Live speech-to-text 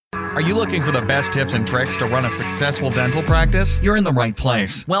Are you looking for the best tips and tricks to run a successful dental practice? You're in the right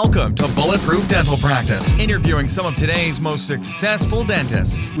place. Welcome to Bulletproof Dental Practice, interviewing some of today's most successful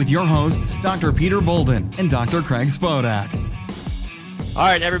dentists with your hosts, Dr. Peter Bolden and Dr. Craig Spodak. All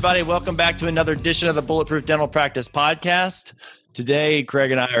right, everybody, welcome back to another edition of the Bulletproof Dental Practice podcast. Today,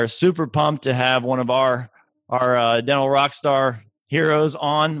 Craig and I are super pumped to have one of our dental rock star heroes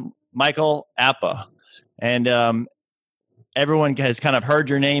on, Michael Appa. And everyone has kind of heard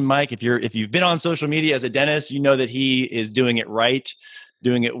your name, Mike. If you've been on social media as a dentist, you know that he is doing it right,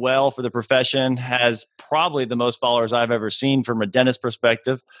 doing it well for the profession, has probably the most followers I've ever seen from a dentist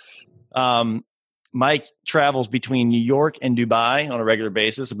perspective. Mike travels between New York and Dubai on a regular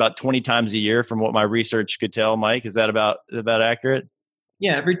basis, about 20 times a year from what my research could tell. Mike, is that about accurate?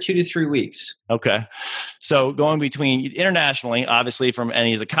 Yeah, every 2 to 3 weeks. Okay. So going between internationally, obviously, and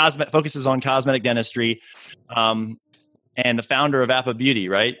he's focuses on cosmetic dentistry, and the founder of Appa Beauty,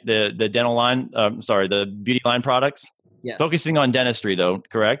 right? The dental line, the beauty line products. Yes. Focusing on dentistry though,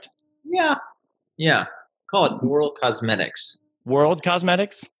 correct? Yeah. Call it World Cosmetics. World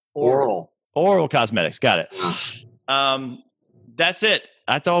Cosmetics? Oral Cosmetics. Got it. That's it.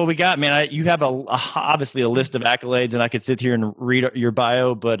 That's all we got, man. You have obviously a list of accolades, and I could sit here and read your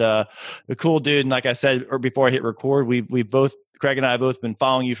bio. But a cool dude, and like I said before I hit record, Craig and I have both been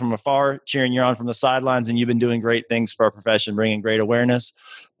following you from afar, cheering you on from the sidelines, and you've been doing great things for our profession, bringing great awareness,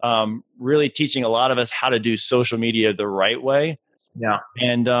 really teaching a lot of us how to do social media the right way. Yeah.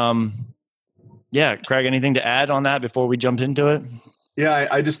 And Craig, anything to add on that before we jump into it? Yeah,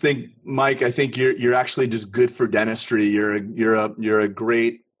 I just think, Mike, I think you're actually just good for dentistry. You're a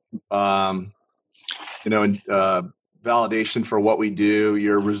great, validation for what we do.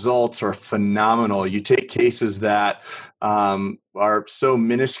 Your results are phenomenal. You take cases that are so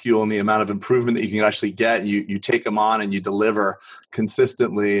minuscule in the amount of improvement that you can actually get. You take them on and you deliver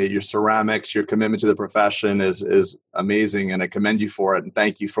consistently. Your ceramics, your commitment to the profession is amazing, and I commend you for it. And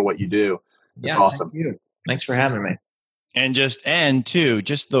thank you for what you do. It's awesome. Thank you. Thanks for having me. And just the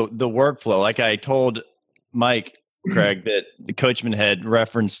workflow. Like I told Mike, Craig, that the Coachman had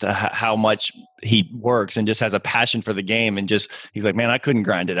referenced how much he works and just has a passion for the game. And he's like, man, I couldn't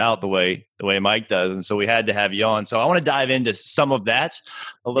grind it out the way Mike does. And so we had to have you on. So I want to dive into some of that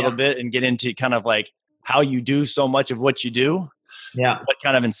a little bit and get into kind of like how you do so much of what you do. Yeah. What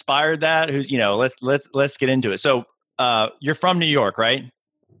kind of inspired that? Let's get into it. So you're from New York, right?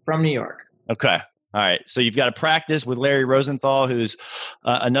 From New York. Okay. All right. So you've got a practice with Larry Rosenthal, who's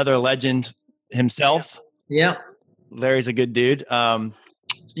another legend himself. Yeah. Larry's a good dude. So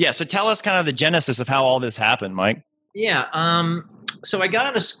tell us kind of the genesis of how all this happened, Mike. Yeah. So I got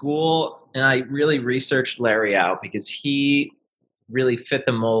out of school and I really researched Larry out because he really fit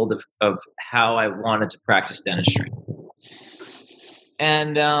the mold of how I wanted to practice dentistry.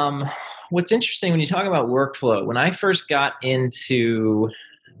 And what's interesting when you talk about workflow, when I first got into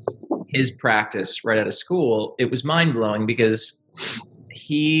his practice right out of school, it was mind-blowing because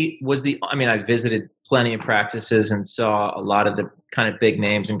he was I visited plenty of practices and saw a lot of the kind of big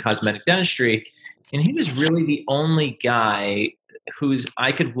names in cosmetic dentistry, and he was really the only guy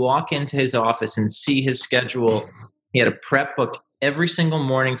I could walk into his office and see his schedule. He had a prep booked every single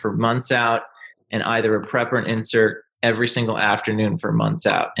morning for months out, and either a prep or an insert every single afternoon for months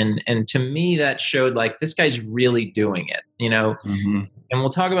out. And to me, that showed like this guy's really doing it, Mm-hmm. And we'll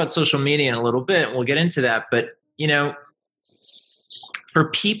talk about social media in a little bit. And we'll get into that. But, for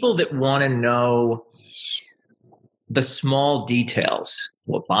people that want to know the small details,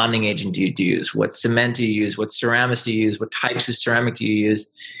 what bonding agent do you use? What cement do you use? What ceramics do you use? What types of ceramic do you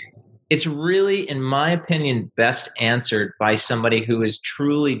use? It's really, in my opinion, best answered by somebody who is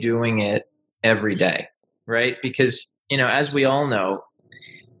truly doing it every day, right? Because, as we all know,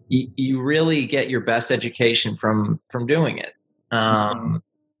 you really get your best education from doing it.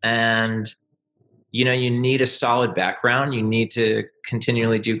 And, you need a solid background. You need to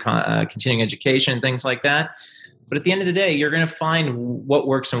continually do continuing education and things like that. But at the end of the day, you're going to find what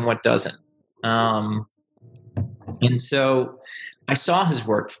works and what doesn't. And so I saw his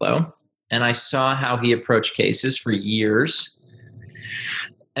workflow and I saw how he approached cases for years.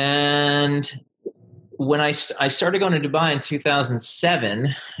 And when I started going to Dubai in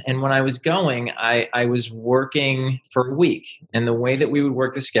 2007, and when I was going, I was working for a week. And the way that we would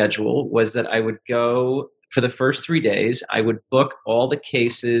work the schedule was that I would go for the first 3 days. I would book all the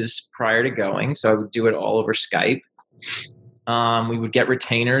cases prior to going. So I would do it all over Skype. We would get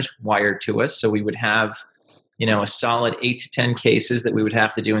retainers wired to us. So we would have, a solid 8 to 10 cases that we would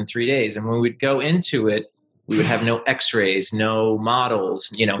have to do in 3 days. And when we would go into it, we would have no x-rays, no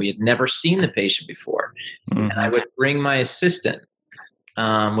models. We had never seen the patient before. Mm-hmm. And I would bring my assistant.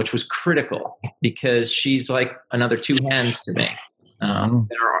 which was critical because she's like another two hands to me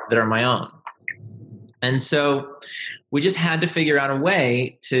that are my own. And so we just had to figure out a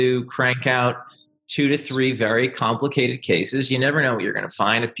way to crank out 2 to 3 very complicated cases. You never know what you're going to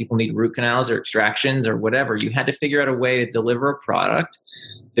find if people need root canals or extractions or whatever. You had to figure out a way to deliver a product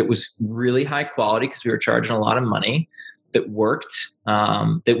that was really high quality because we were charging a lot of money, that worked,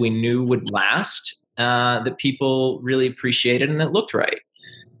 that we knew would last, that people really appreciated, and that looked right.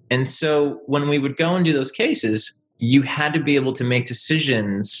 And so when we would go and do those cases, you had to be able to make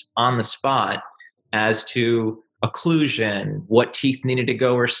decisions on the spot as to occlusion, what teeth needed to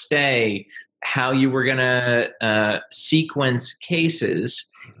go or stay, how you were going to sequence cases.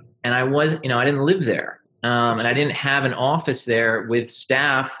 And I didn't live there. And I didn't have an office there with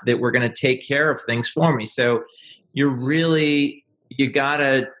staff that were going to take care of things for me. So you got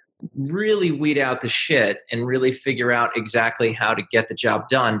to really weed out the shit and really figure out exactly how to get the job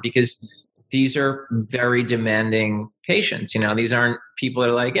done, because these are very demanding patients. These aren't people that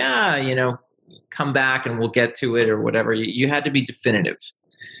are like, come back and we'll get to it or whatever. You had to be definitive.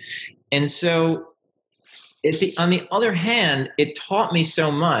 And so on the other hand, it taught me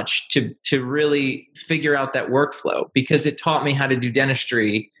so much to really figure out that workflow, because it taught me how to do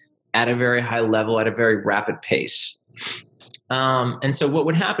dentistry at a very high level, at a very rapid pace. And so what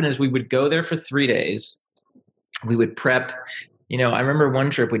would happen is we would go there for 3 days. We would prep. I remember one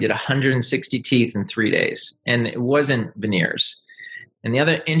trip we did 160 teeth in 3 days, and it wasn't veneers. And the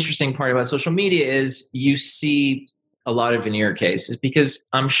other interesting part about social media is you see a lot of veneer cases because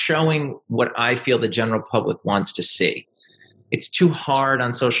I'm showing what I feel the general public wants to see. It's too hard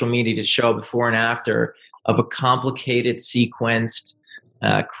on social media to show before and after of a complicated, sequenced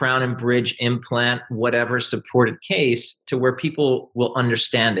crown and bridge implant, whatever supported case, to where people will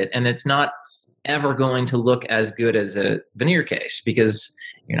understand it. And it's not ever going to look as good as a veneer case because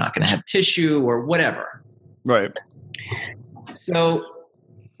you're not going to have tissue or whatever. Right. So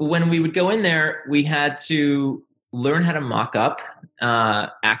when we would go in there, we had to learn how to mock up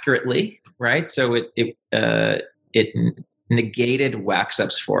accurately, right? So it negated wax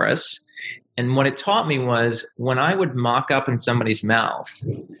ups for us. And what it taught me was when I would mock up in somebody's mouth,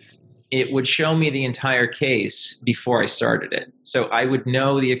 it would show me the entire case before I started it. So I would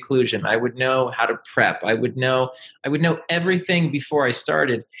know the occlusion. I would know how to prep. I would know everything before I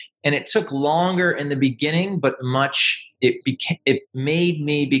started. And it took longer in the beginning, but it made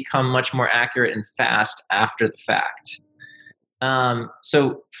me become much more accurate and fast after the fact.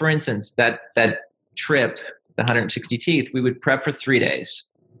 So for instance, that trip, the 160 teeth, we would prep for 3 days.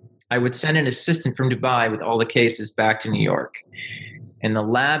 I would send an assistant from Dubai with all the cases back to New York. And the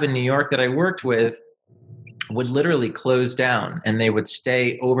lab in New York that I worked with would literally close down, and they would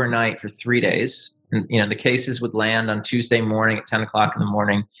stay overnight for 3 days. And, the cases would land on Tuesday morning at 10 o'clock in the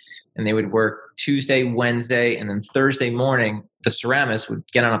morning, and they would work Tuesday, Wednesday, and then Thursday morning, the ceramist would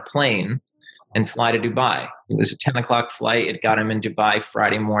get on a plane and fly to Dubai. It was a 10 o'clock flight. It got him in Dubai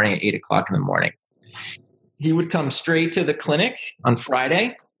Friday morning at 8 o'clock in the morning. He would come straight to the clinic on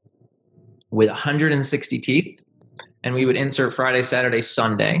Friday with 160 teeth, and we would insert Friday, Saturday,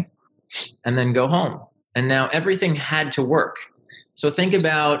 Sunday, and then go home. And now everything had to work. So think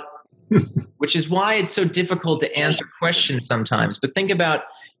about, which is why it's so difficult to answer questions sometimes, but think about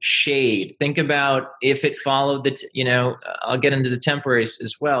shade. Think about if it followed I'll get into the temporaries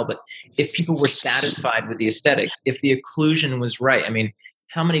as well, but if people were satisfied with the aesthetics, if the occlusion was right. I mean,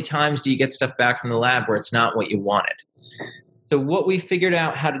 how many times do you get stuff back from the lab where it's not what you wanted? So what we figured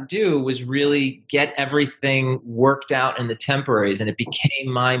out how to do was really get everything worked out in the temporaries, and it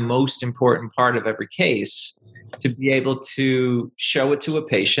became my most important part of every case, to be able to show it to a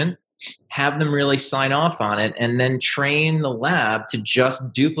patient, have them really sign off on it, and then train the lab to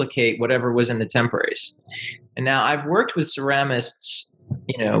just duplicate whatever was in the temporaries. And now I've worked with ceramists,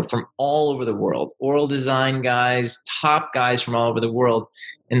 from all over the world, oral design guys, top guys from all over the world.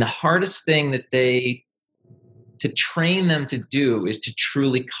 And the hardest thing to train them to do is to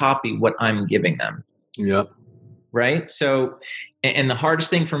truly copy what I'm giving them. Yep. Right? So, and the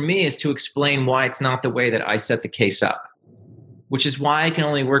hardest thing for me is to explain why it's not the way that I set the case up, which is why I can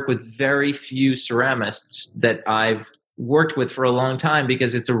only work with very few ceramists that I've worked with for a long time,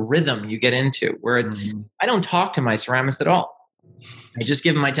 because it's a rhythm you get into where I don't talk to my ceramist at all. I just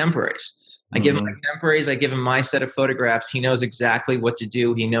give him my temporaries. I give him my temporaries. I give him my set of photographs. He knows exactly what to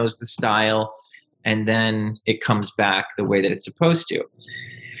do. He knows the style. And then it comes back the way that it's supposed to.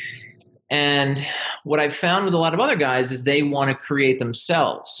 And what I've found with a lot of other guys is they want to create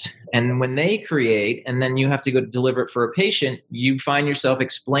themselves. And when they create, and then you have to go deliver it for a patient, you find yourself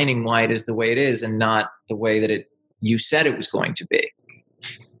explaining why it is the way it is and not the way that you said it was going to be.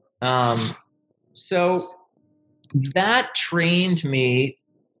 So that trained me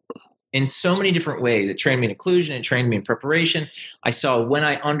in so many different ways. It trained me in occlusion. It trained me in preparation. I saw when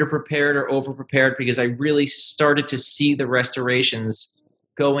I underprepared or overprepared, because I really started to see the restorations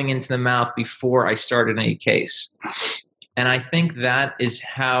going into the mouth before I started any case. And I think that is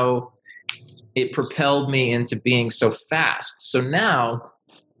how it propelled me into being so fast. So now,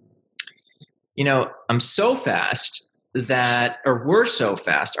 I'm so fast that, or we're so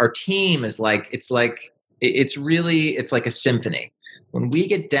fast, our team is like, it's like a symphony. When we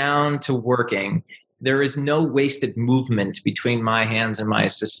get down to working, there is no wasted movement between my hands and my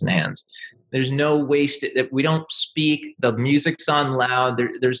assistant hands. There's no wasted, we don't speak, the music's on loud,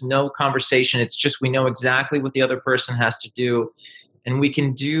 there's no conversation. It's just, we know exactly what the other person has to do. And we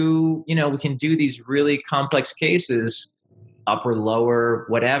can do these really complex cases, upper, lower,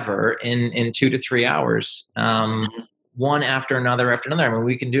 whatever, in 2 to 3 hours, one after another. I mean,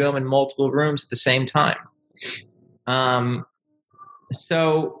 we can do them in multiple rooms at the same time.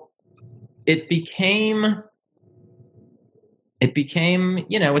 So it became,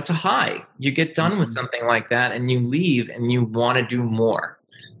 it's a high. You get done with something like that and you leave and you want to do more.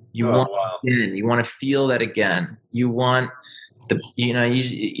 You want to feel that again. You want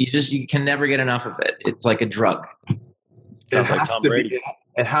you can never get enough of it. It's like a drug. It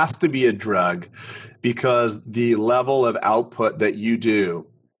has to be a drug, because the level of output that you do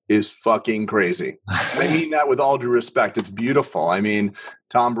is fucking crazy. I mean that with all due respect. It's beautiful. I mean,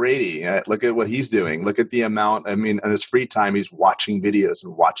 Tom Brady, look at what he's doing. Look at the amount. I mean, in his free time, he's watching videos.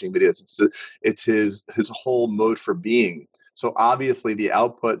 It's his whole mode for being. So obviously the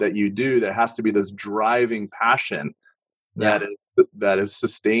output that you do, there has to be this driving passion that is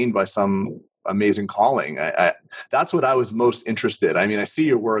sustained by some amazing calling. That's what I was most interested. I mean, I see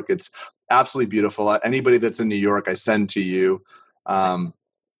your work. It's absolutely beautiful. Anybody that's in New York, I send to you.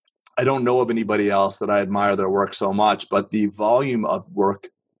 I don't know of anybody else that I admire their work so much, but the volume of work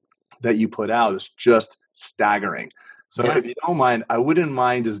that you put out is just staggering. So if you don't mind, I wouldn't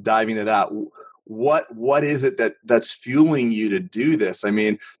mind just diving into that. What is it that's fueling you to do this? I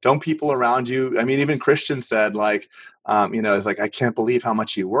mean, don't people around you, I mean, even Christian said, like, it's like, I can't believe how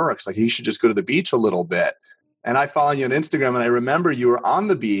much he works. Like, he should just go to the beach a little bit. And I follow you on Instagram, and I remember you were on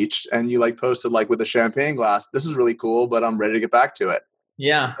the beach and you like posted like with a champagne glass, this is really cool, but I'm ready to get back to it.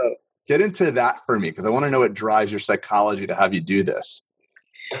 Yeah. So get into that for me, because I want to know what drives your psychology to have you do this.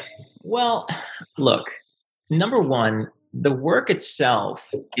 Well, look, number one, the work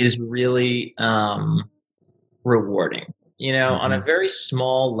itself is really rewarding. On a very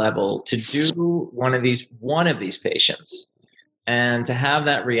small level, to do one of these patients and to have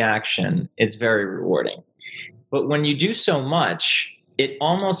that reaction is very rewarding. But when you do so much, it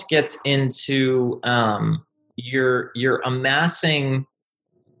almost gets into you're amassing.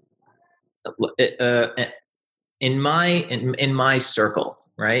 In my circle,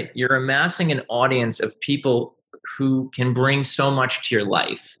 right? You're amassing an audience of people who can bring so much to your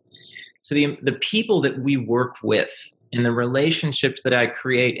life. So the people that we work with and the relationships that I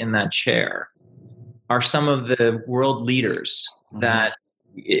create in that chair are some of the world leaders that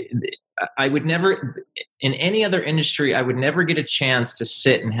I would never, in any other industry, I would never get a chance to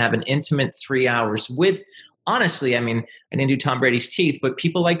sit and have an intimate 3 hours with, honestly, I mean, I didn't do Tom Brady's teeth, but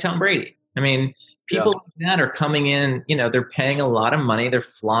people like Tom Brady. I mean, people like that are coming in, they're paying a lot of money. They're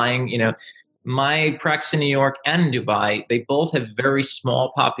flying, my practice in New York and Dubai, they both have very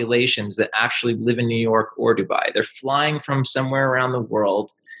small populations that actually live in New York or Dubai. They're flying from somewhere around the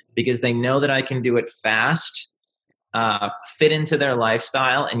world because they know that I can do it fast, fit into their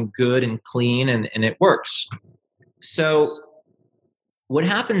lifestyle, and good and clean, and it works. So what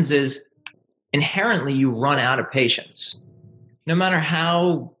happens is inherently you run out of patients. No matter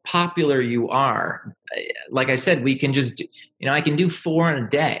how popular you are, like I said, we can just, I can do 4 in a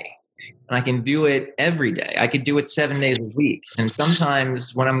day. And I can do it every day. I could do it 7 days a week. And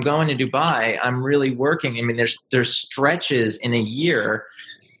sometimes when I'm going to Dubai, I'm really working. I mean, there's stretches in a year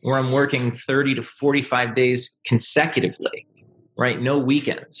where I'm working 30 to 45 days consecutively, right? No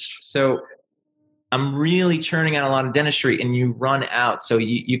weekends. So I'm really churning out a lot of dentistry, and you run out. So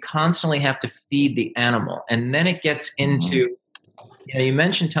you constantly have to feed the animal. And then it gets into, you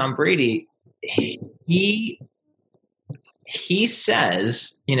mentioned Tom Brady. He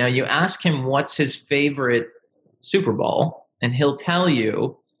says, you ask him what's his favorite Super Bowl, and he'll tell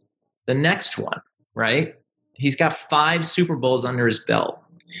you the next one, right? He's got 5 Super Bowls under his belt.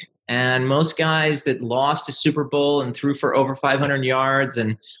 And most guys that lost a Super Bowl and threw for over 500 yards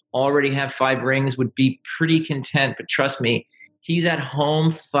and already have 5 rings would be pretty content. But trust me, he's at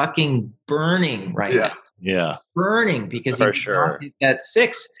home fucking burning right now. Yeah. burning because he For did sure. not hit that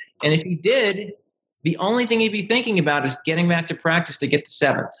 6. And if he did, the only thing he'd be thinking about is getting back to practice to get the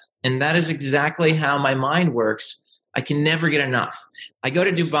 7th. And that is exactly how my mind works. I can never get enough. I go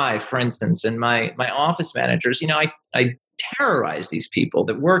to Dubai, for instance, and my office managers, I terrorize these people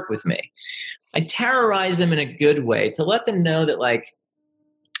that work with me. I terrorize them in a good way to let them know that, like,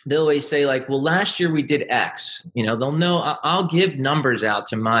 they'll always say, like, well, last year we did X. They'll know. I'll give numbers out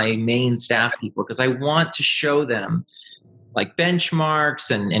to my main staff people because I want to show them, like,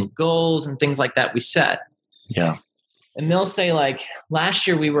 benchmarks and goals and things like that we set. Yeah. And they'll say, like, last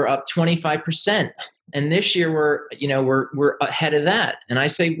year we were up 25%, and this year we're ahead of that. And I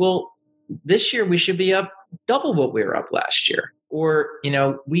say, well, this year we should be up double what we were up last year. Or,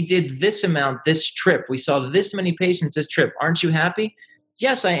 we did this amount this trip. We saw this many patients this trip. Aren't you happy?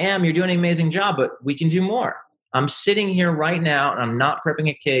 Yes, I am. You're doing an amazing job, but we can do more. I'm sitting here right now and I'm not prepping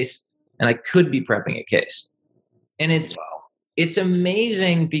a case, and I could be prepping a case. And it's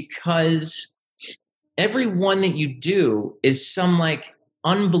amazing because everyone that you do is some, like,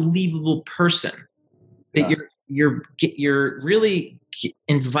 unbelievable person that you're really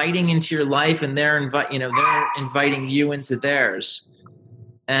inviting into your life, and they're inviting you into theirs.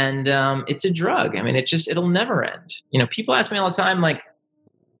 And it's a drug. I mean, it'll never end. People ask me all the time, like,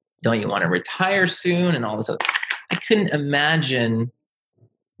 don't you want to retire soon and all this other. I couldn't imagine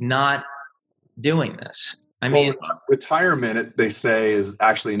not doing this. I mean, retirement, they say, is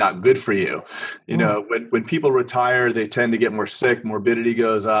actually not good for you. When people retire, they tend to get more sick, morbidity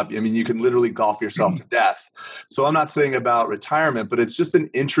goes up. I mean, you can literally golf yourself to death. So I'm not saying about retirement, but it's just an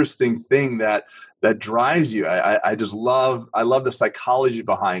interesting thing that drives you. I love the psychology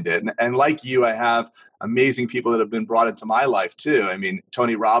behind it. And like you, I have amazing people that have been brought into my life too. I mean,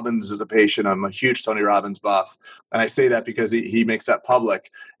 Tony Robbins is a patient. I'm a huge Tony Robbins buff. And I say that because he makes that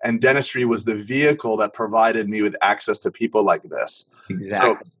public. And dentistry was the vehicle that provided me with access to people like this.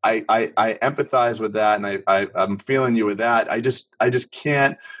 Exactly. So I empathize with that. And I'm feeling you with that. I just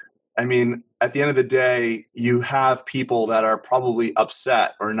can't. I mean, at the end of the day, you have people that are probably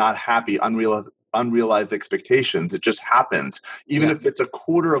upset or not happy, unrealized expectations. It just happens. Even if it's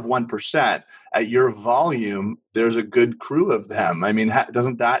 0.25% at your volume, there's a good crew of them. I mean,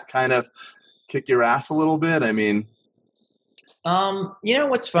 doesn't that kind of kick your ass a little bit? I mean,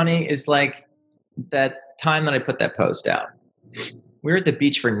 what's funny is, like, that time that I put that post out, we were at the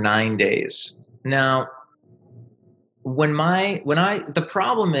beach for 9 days. Now, the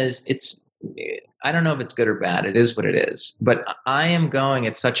problem is, I don't know if it's good or bad. It is what it is. But I am going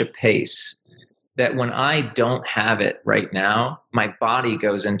at such a pace that when I don't have it right now, my body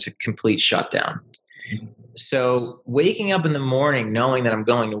goes into complete shutdown. So waking up in the morning knowing that I'm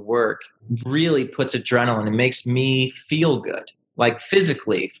going to work really puts adrenaline. It makes me feel good. Like,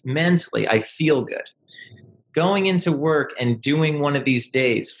 physically, mentally, I feel good. Going into work and doing one of these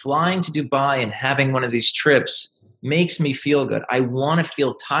days, flying to Dubai and having one of these trips makes me feel good. I want to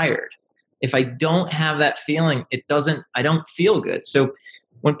feel tired. If I don't have that feeling, I don't feel good. So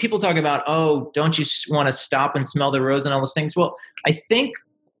when people talk about, oh, don't you want to stop and smell the rose and all those things? Well, I think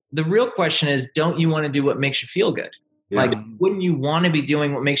the real question is, don't you want to do what makes you feel good? Yeah. Like, wouldn't you want to be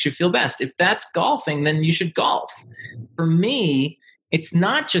doing what makes you feel best? If that's golfing, then you should golf. For me, it's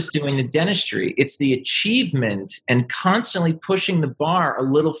not just doing the dentistry. It's the achievement and constantly pushing the bar a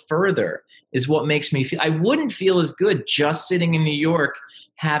little further is what makes me feel. I wouldn't feel as good just sitting in New York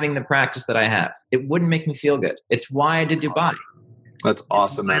having the practice that I have. It wouldn't make me feel good. It's why I did Dubai. That's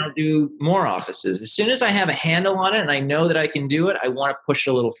awesome, man. I'll do more offices. As soon as I have a handle on it and I know that I can do it, I want to push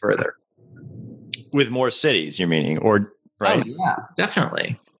it a little further. With more cities, you're meaning? Or right? Oh, yeah,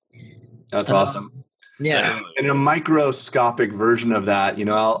 definitely. That's awesome. Yeah. In a microscopic version of that,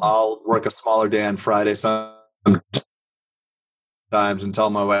 I'll work a smaller day on Friday sometimes and tell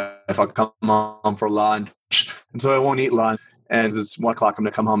my wife I'll come home for lunch. And so I won't eat lunch. And it's 1 o'clock, I'm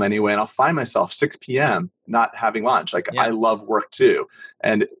going to come home anyway. And I'll find myself 6 p.m. not having lunch. Like, I love work too.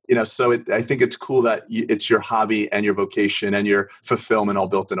 And, so I think it's cool that it's your hobby and your vocation and your fulfillment all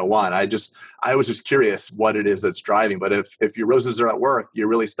built into one. I was just curious what it is that's driving. But if your roses are at work, you're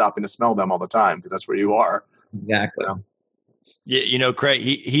really stopping to smell them all the time because that's where you are. Exactly. Yeah.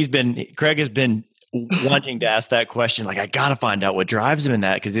 Craig, Craig has been wanting to ask that question. Like, I got to find out what drives him in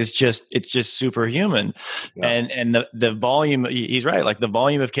that, because it's just superhuman. Yeah. And the volume, he's right. Like, the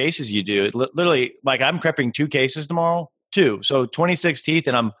volume of cases you do, literally, like, I'm prepping 2 cases tomorrow, 2. So 26 teeth,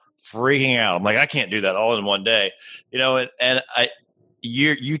 and I'm freaking out. I'm like, I can't do that all in one day, and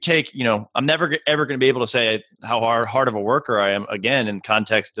you take, I'm never ever going to be able to say how hard of a worker I am again in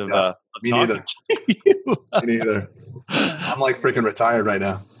context of, me neither. Me neither. I'm like freaking retired right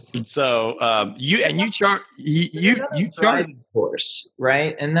now. So you chart you chart driving force,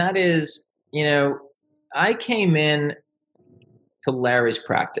 right? And that is, I came in to Larry's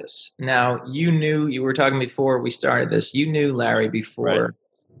practice. Now, you were talking before we started this, you knew Larry before. Right.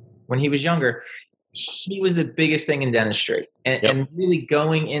 When he was younger. He was the biggest thing in dentistry, and really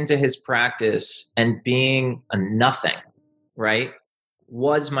going into his practice and being a nothing, right,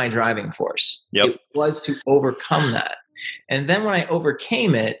 was my driving force. It was to overcome that. And then when I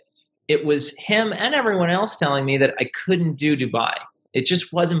overcame it, it was him and everyone else telling me that I couldn't do Dubai. It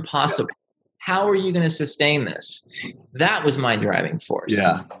just wasn't possible. How are you going to sustain this? That was my driving force.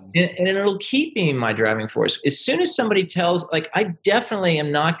 Yeah. And it'll keep being my driving force. As soon as somebody tells, I definitely am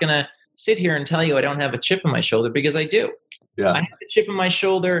not going to sit here and tell you I don't have a chip in my shoulder, because I do. Yeah. I have a chip in my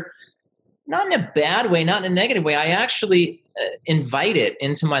shoulder, not in a bad way, not in a negative way. I actually invite it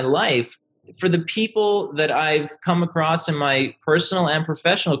into my life for the people that I've come across in my personal and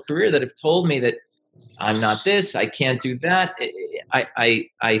professional career that have told me that I'm not this, I can't do that.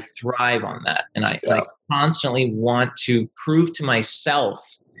 I thrive on that. And I constantly want to prove to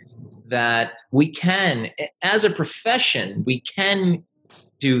myself that we can, as a profession, we can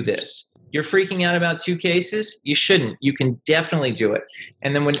do this. You're freaking out about 2 cases? You shouldn't. You can definitely do it.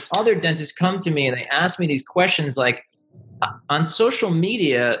 And then when other dentists come to me and they ask me these questions, like on social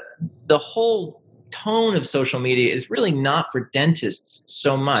media, the whole tone of social media is really not for dentists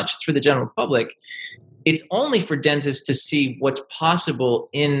so much. It's for the general public. It's only for dentists to see what's possible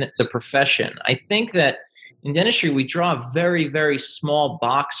in the profession. I think that in dentistry, we draw a very, very small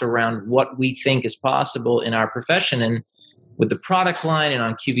box around what we think is possible in our profession. And with the product line and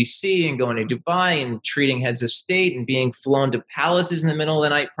on QVC and going to Dubai and treating heads of state and being flown to palaces in the middle of the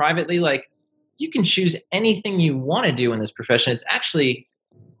night privately, you can choose anything you want to do in this profession. It's actually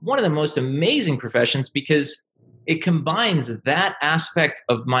one of the most amazing professions because it combines that aspect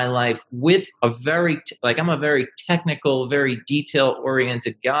of my life with I'm a very technical, very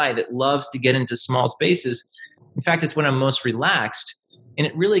detail-oriented guy that loves to get into small spaces. In fact, it's when I'm most relaxed. And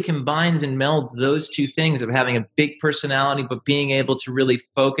it really combines and melds those 2 things of having a big personality, but being able to really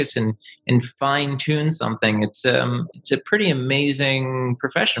focus and fine tune something. It's a pretty amazing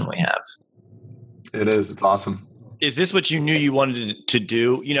profession we have. It is. It's awesome. Is this what you knew you wanted to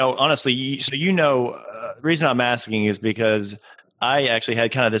do? Honestly, the reason I'm asking is because I actually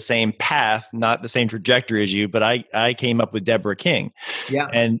had kind of the same path, not the same trajectory as you, but I came up with Deborah King. Yeah.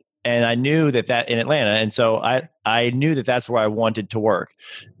 And I knew that in Atlanta. And so I knew that that's where I wanted to work.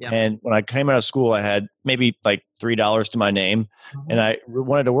 Yeah. And when I came out of school, I had maybe like $3 to my name. Mm-hmm. And I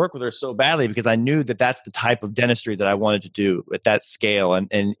wanted to work with her so badly because I knew that that's the type of dentistry that I wanted to do at that scale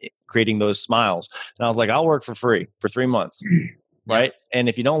and creating those smiles. And I was like, I'll work for free for 3 months. Right. And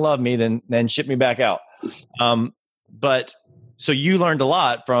if you don't love me, then ship me back out. So you learned a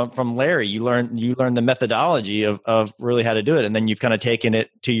lot from Larry. You learned the methodology of really how to do it, and then you've kind of taken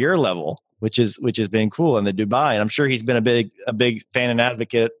it to your level, which has been cool in the Dubai. And I'm sure he's been a big fan and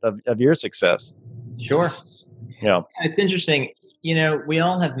advocate of your success. Sure. Yeah. It's interesting. We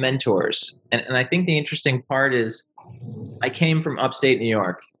all have mentors, and I think the interesting part is I came from upstate New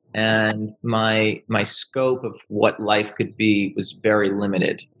York, and my scope of what life could be was very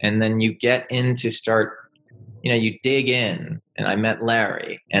limited. And then you get in to start. You dig in, and I met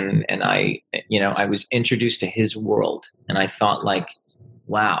Larry, and I was introduced to his world, and I thought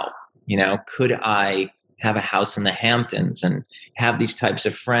wow, could I have a house in the Hamptons and have these types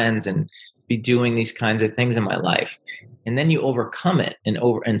of friends and be doing these kinds of things in my life? And then you overcome it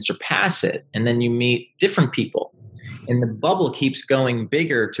and surpass it, and then you meet different people, and the bubble keeps going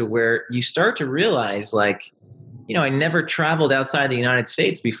bigger to where you start to realize I never traveled outside the United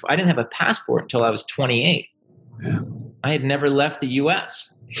States before. I didn't have a passport until I was 28. Yeah. I had never left the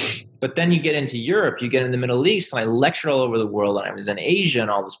U.S. But then you get into Europe, you get in the Middle East, and I lectured all over the world, and I was in Asia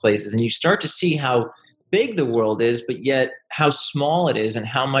and all these places, and you start to see how big the world is, but yet how small it is and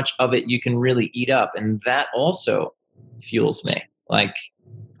how much of it you can really eat up. And that also fuels me.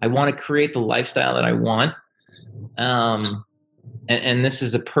 I want to create the lifestyle that I want. And this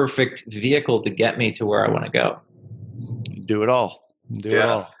is a perfect vehicle to get me to where I want to go. Do it all. Do it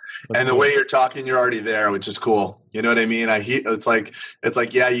all. And the way you're talking, you're already there, which is cool. You know what I mean? It's like,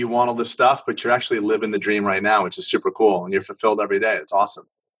 yeah, you want all this stuff, but you're actually living the dream right now, which is super cool. And you're fulfilled every day. It's awesome.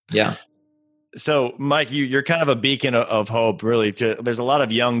 Yeah. So Mike, you're kind of a beacon of hope, really. There's a lot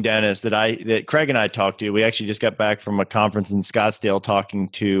of young dentists that Craig and I talked to. We actually just got back from a conference in Scottsdale talking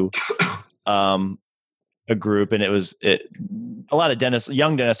to a group, and it was a lot of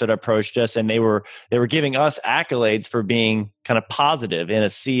young dentists that approached us, and they were giving us accolades for being kind of positive in a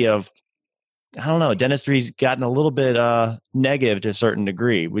sea of I don't know, dentistry's gotten a little bit negative to a certain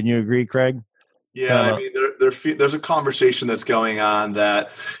degree. Wouldn't you agree, Craig? Yeah, I mean, there's a conversation that's going on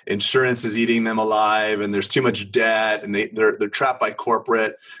that insurance is eating them alive, and there's too much debt, and they're trapped by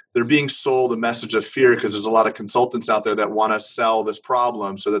corporate. They're being sold a message of fear because there's a lot of consultants out there that want to sell this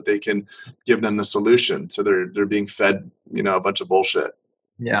problem so that they can give them the solution. So they're being fed, a bunch of bullshit.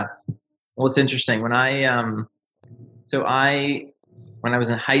 Yeah. Well, it's interesting when when I was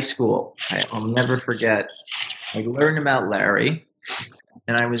in high school, I'll never forget. I learned about Larry.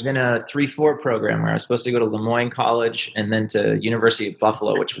 And I was in a 3-4 program where I was supposed to go to Lemoyne College and then to University of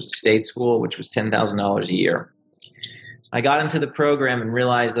Buffalo, which was a state school, which was $10,000 a year. I got into the program and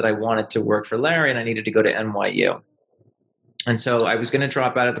realized that I wanted to work for Larry and I needed to go to NYU. And so I was going to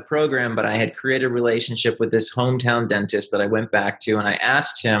drop out of the program, but I had created a relationship with this hometown dentist that I went back to. And I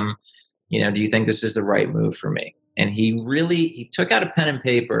asked him, do you think this is the right move for me? And he took out a pen and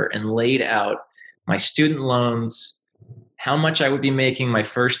paper and laid out my student loans, how much I would be making my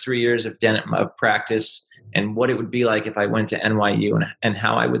first 3 years of practice, and what it would be like if I went to NYU and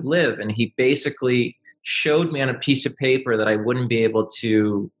how I would live. And he basically showed me on a piece of paper that I wouldn't be able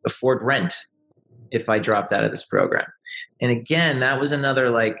to afford rent if I dropped out of this program. And again, that was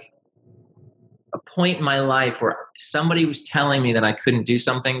another a point in my life where somebody was telling me that I couldn't do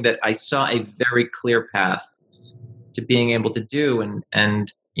something that I saw a very clear path to being able to do.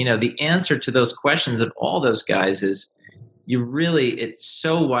 And the answer to those questions of all those guys is, it's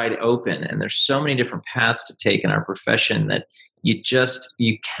so wide open and there's so many different paths to take in our profession that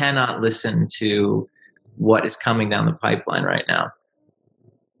you cannot listen to what is coming down the pipeline right now.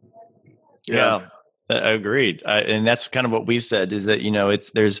 Yeah. Agreed. And that's kind of what we said is that,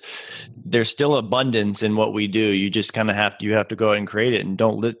 there's still abundance in what we do. You just kind of have to go out and create it, and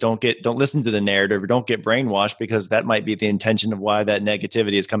don't listen to the narrative, or don't get brainwashed, because that might be the intention of why that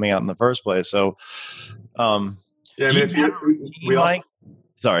negativity is coming out in the first place. So, yeah, I mean,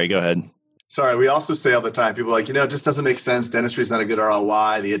 sorry, go ahead. Sorry, we also say all the time, people are like, it just doesn't make sense. Dentistry is not a good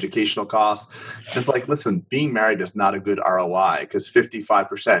ROI, the educational cost. And it's like, listen, being married is not a good ROI because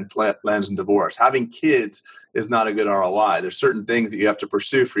 55% lands in divorce. Having kids is not a good ROI. There's certain things that you have to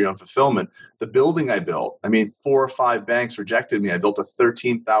pursue for your own fulfillment. The building I built, 4 or 5 banks rejected me. I built a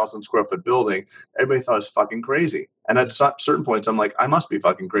 13,000 square foot building. Everybody thought it was fucking crazy. And at certain points, I'm like, I must be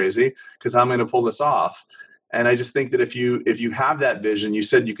fucking crazy because I'm going to pull this off. And I just think that if you have that vision, you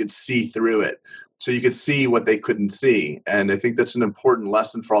said you could see through it. So you could see what they couldn't see. And I think that's an important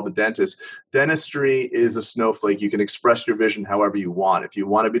lesson for all the dentists. Dentistry is a snowflake. You can express your vision however you want. If you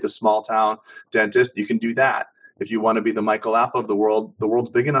want to be the small town dentist, you can do that. If you want to be the Michael Apple of the world's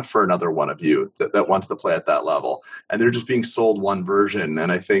big enough for another one of you that wants to play at that level. And they're just being sold one version.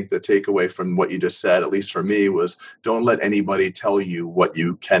 And I think the takeaway from what you just said, at least for me, was don't let anybody tell you what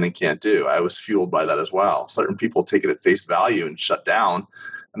you can and can't do. I was fueled by that as well. Certain people take it at face value and shut down.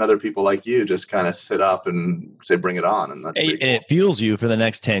 And other people like you just kind of sit up and say, bring it on. And that's pretty cool. And it fuels you for the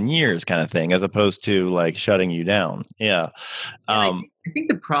next 10 years kind of thing, as opposed to like shutting you down. Yeah. I think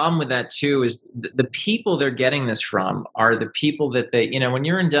the problem with that too is the people they're getting this from are the people that they, when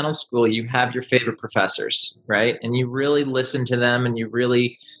you're in dental school, you have your favorite professors, right? And you really listen to them and you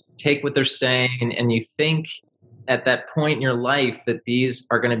really take what they're saying and you think at that point in your life that these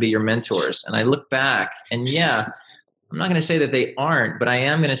are going to be your mentors. And I look back and I'm not going to say that they aren't, but I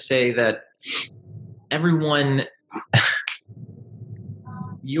am going to say that everyone,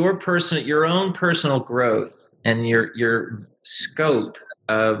 your own personal growth and your scope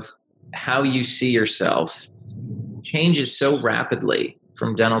of how you see yourself changes so rapidly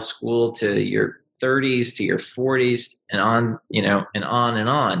from dental school to your 30s to your 40s and on, and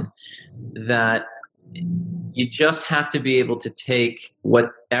on, that you just have to be able to take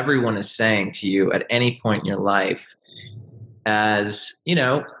what everyone is saying to you at any point in your life as,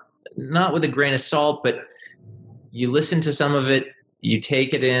 not with a grain of salt, but you listen to some of it, you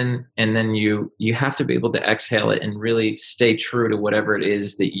take it in, and then you have to be able to exhale it and really stay true to whatever it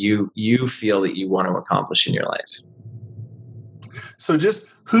is that you feel that you want to accomplish in your life. So just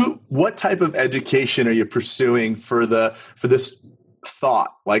what type of education are you pursuing for this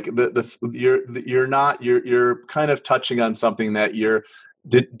thought? Like you're kind of touching on something that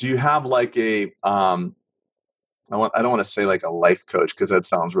do you have like a, I don't want to say like a life coach because that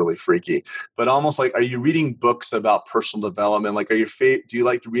sounds really freaky, but almost like, are you reading books about personal development? Like, do you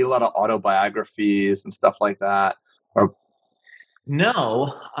like to read a lot of autobiographies and stuff like that? Or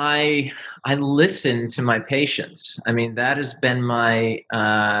no, I listen to my patients. I mean, that has been my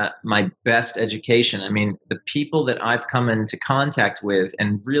my best education. I mean, the people that I've come into contact with,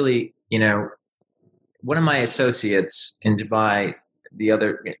 and really, one of my associates in Dubai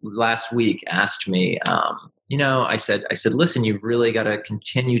last week asked me, I said, listen, you've really got to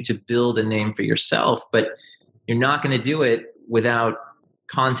continue to build a name for yourself, but you're not going to do it without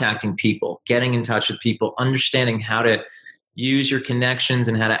contacting people, getting in touch with people, understanding how to use your connections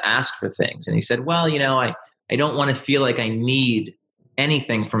and how to ask for things. And he said, well, I don't want to feel like I need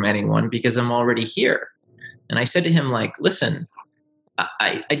anything from anyone because I'm already here. And I said to him, like, listen,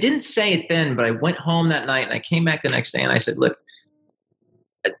 I didn't say it then, but I went home that night and I came back the next day and I said, look,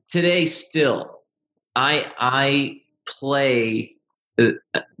 today still, I play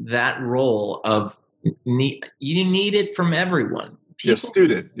that role of you need it from everyone. You're a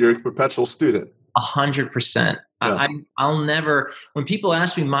student. You're a perpetual student. 100%. Yeah. I'll never, when people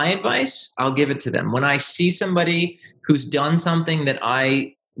ask me my advice, I'll give it to them. When I see somebody who's done something that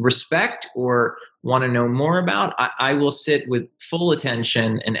I respect or want to know more about, I will sit with full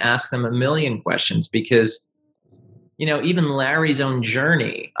attention and ask them a million questions because, even Larry's own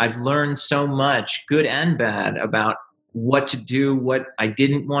journey, I've learned so much, good and bad, about what to do, what I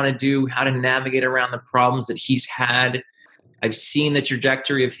didn't want to do, how to navigate around the problems that he's had. I've seen the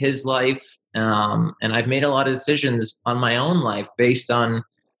trajectory of his life. And I've made a lot of decisions on my own life based on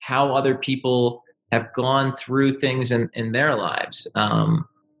how other people have gone through things in their lives.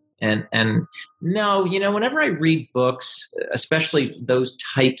 And no, whenever I read books, especially those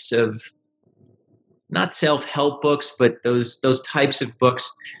types of, not self-help books, but those types of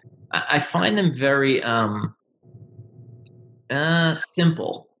books, I find them very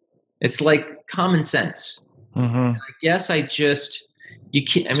simple. It's like common sense. Mm-hmm. I guess you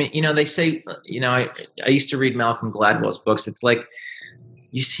can't, they say, I used to read Malcolm Gladwell's books. It's like,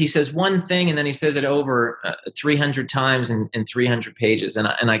 he says one thing and then he says it over 300 times in 300 pages. And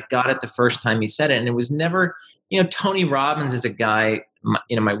I got it the first time he said it. And it was never, Tony Robbins is a guy,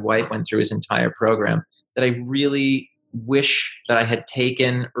 my wife went through his entire program that I really wish that I had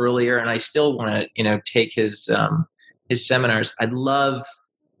taken earlier. And I still want to, take his seminars.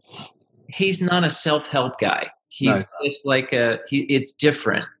 He's not a self-help guy. He's just like it's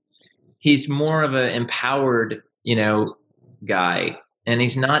different. He's more of an empowered, guy. And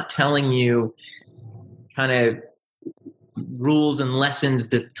he's not telling you kind of rules and lessons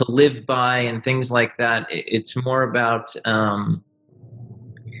to live by and things like that. It's more about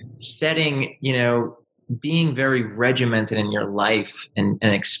setting, being very regimented in your life and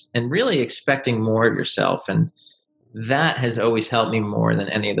really expecting more of yourself. And that has always helped me more than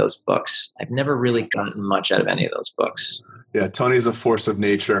any of those books. I've never really gotten much out of any of those books. Yeah, Tony's a force of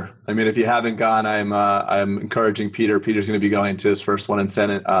nature. I mean, if you haven't gone, I'm encouraging Peter. Peter's going to be going to his first one in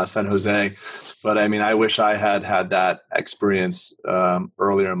San Jose. But I mean, I wish I had that experience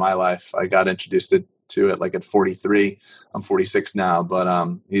earlier in my life. I got introduced to it like at 43. I'm 46 now, but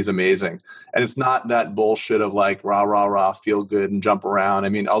he's amazing. And it's not that bullshit of like rah, rah, rah, feel good and jump around. I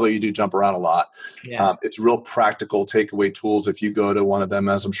mean, although you do jump around a lot, it's real practical takeaway tools. If you go to one of them,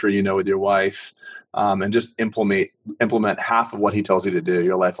 as I'm sure you know with your wife, and just implement half of what he tells you to do,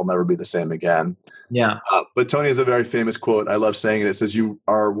 your life will never be the same again. Yeah. But Tony has a very famous quote. I love saying it. It says, you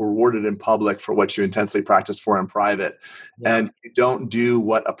are rewarded in public for what you intensely practice for in private. Yeah. And you don't do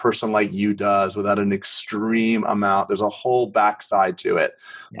what a person like you does without an extreme amount. There's a whole backside to it.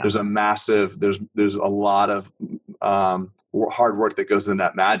 Yeah. There's a massive, there's a lot of hard work that goes in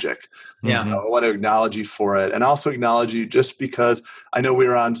that magic. Yeah. So I want to acknowledge you for it. And also acknowledge you just because I know we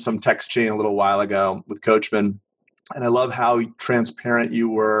were on some text chain a little while ago with Coachman. And I love how transparent you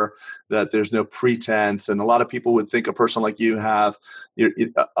were, that there's no pretense. And a lot of people would think a person like you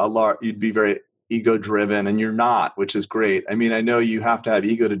you'd be very ego driven, and you're not, which is great. I mean, I know you have to have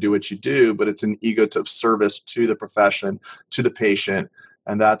ego to do what you do, but it's an ego of service to the profession, to the patient.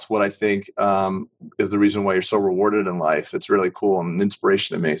 And that's what I think is the reason why you're so rewarded in life. It's really cool and an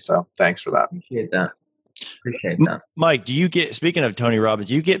inspiration to me. So thanks for that. Appreciate that. Mike, speaking of Tony Robbins,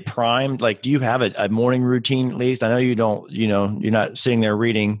 do you get primed? Like, do you have a morning routine at least? I know you don't, you're not sitting there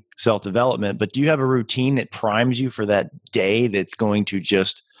reading self-development, but do you have a routine that primes you for that day that's going to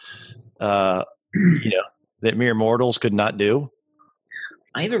just, that mere mortals could not do?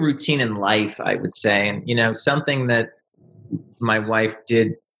 I have a routine in life, I would say. And, something that my wife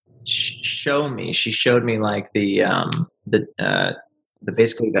did show me, she showed me like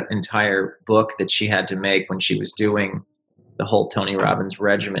basically the entire book that she had to make when she was doing the whole Tony Robbins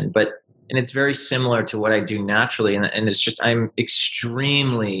regimen. And it's very similar to what I do naturally. And it's just, I'm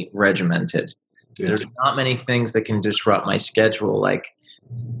extremely regimented. Yeah. There's not many things that can disrupt my schedule. Like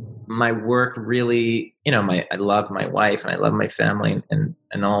my work really, I love my wife and I love my family and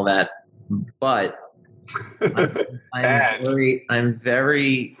all that. But I'm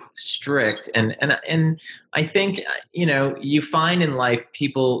very strict. And I think, you find in life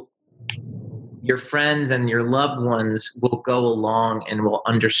people, your friends and your loved ones will go along and will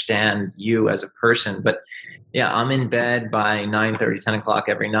understand you as a person. But yeah, I'm in bed by 9:30, 10 o'clock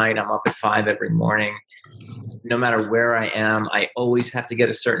every night. I'm up at 5 every morning. No matter where I am, I always have to get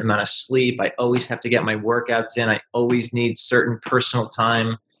a certain amount of sleep. I always have to get my workouts in. I always need certain personal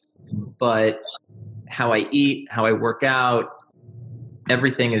time. But how I eat, how I work out,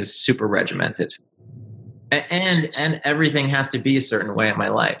 everything is super regimented. And everything has to be a certain way in my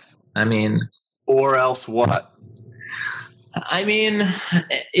life. I mean, or else what? I mean,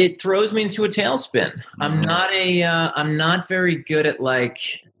 it throws me into a tailspin. I'm not very good at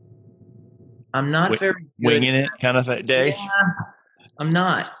I'm not very good winging it kind of a day. Yeah, I'm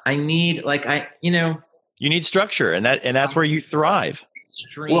not. I need you need structure, and that's where you thrive.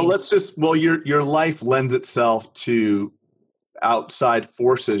 Extreme. Well, your life lends itself to outside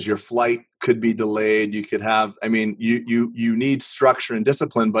forces. Your flight could be delayed. You could have, you need structure and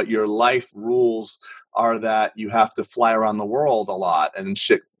discipline, but your life rules are that you have to fly around the world a lot and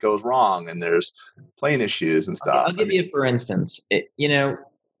shit goes wrong and there's plane issues and stuff. I'll give you, for instance,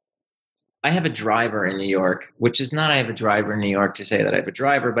 I have a driver in New York, which is not I have a driver in New York to say that I have a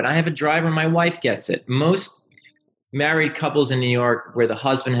driver, but I have a driver. My wife gets it. Most married couples in New York where the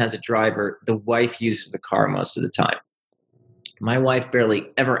husband has a driver, the wife uses the car most of the time. My wife barely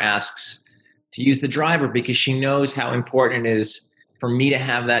ever asks to use the driver because she knows how important it is for me to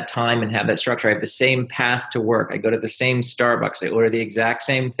have that time and have that structure. I have the same path to work. I go to the same Starbucks. I order the exact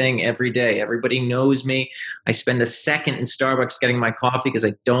same thing every day. Everybody knows me. I spend a second in Starbucks getting my coffee because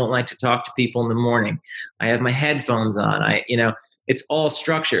I don't like to talk to people in the morning. I have my headphones on. It's all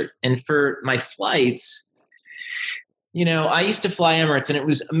structured. And for my flights, I used to fly Emirates and it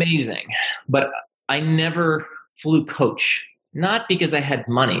was amazing, but I never flew coach. Not because I had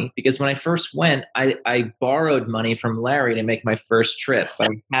money, because when I first went, I borrowed money from Larry to make my first trip, but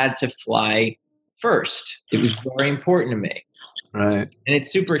I had to fly first. It was very important to me. Right. And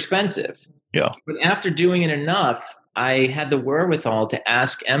it's super expensive. Yeah. But after doing it enough, I had the wherewithal to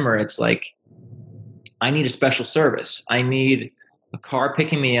ask Emirates, I need a special service. I need a car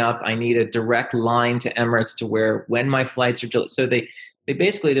picking me up. I need a direct line to Emirates to where when my flights are delayed. So they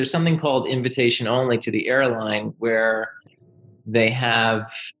basically, there's something called invitation only to the airline where they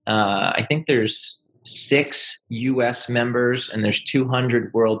have, I think there's 6 U.S. members and there's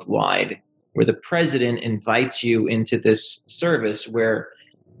 200 worldwide, where the president invites you into this service where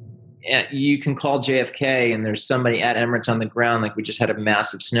you can call JFK and there's somebody at Emirates on the ground, like we just had a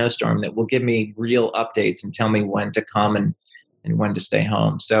massive snowstorm, that will give me real updates and tell me when to come and when to stay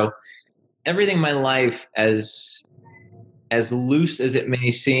home. So everything in my life, as loose as it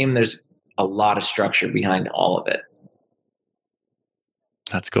may seem, there's a lot of structure behind all of it.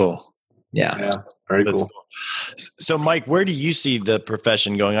 That's cool. Yeah. Very cool. So, Mike, where do you see the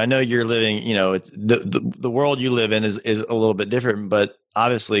profession going? I know you're living, it's the world you live in is a little bit different, but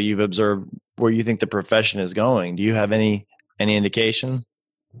obviously you've observed where you think the profession is going. Do you have any indication?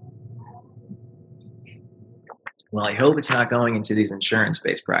 Well, I hope it's not going into these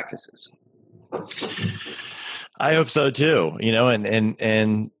insurance-based practices. I hope so too.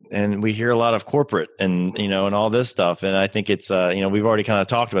 And we hear a lot of corporate and and all this stuff, and I think it's we've already kind of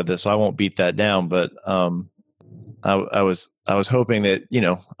talked about this, so I won't beat that down. But I was hoping that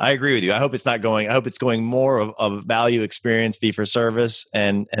I agree with you. I hope it's not going. I hope it's going more of value, experience, fee for service,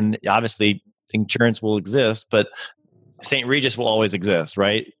 and obviously insurance will exist, but St. Regis will always exist,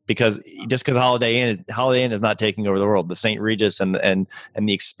 right? Because just because Holiday Inn is not taking over the world, the St. Regis and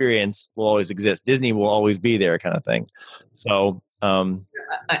the experience will always exist. Disney will always be there, kind of thing. So.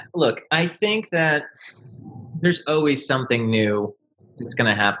 Look, I think that there's always something new that's going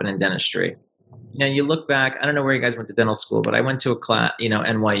to happen in dentistry. You look back, I don't know where you guys went to dental school, but I went to a class,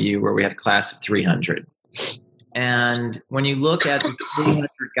 NYU, where we had a class of 300. And when you look at the 300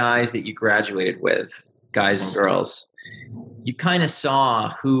 guys that you graduated with, guys and girls, you kind of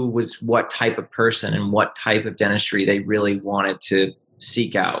saw who was what type of person and what type of dentistry they really wanted to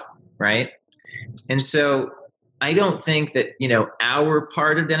seek out, right? And so I don't think that, our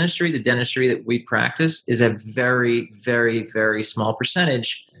part of dentistry, the dentistry that we practice, is a very, very, very small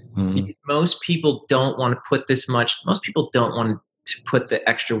percentage. Mm-hmm. Because most people don't want to put most people don't want to put the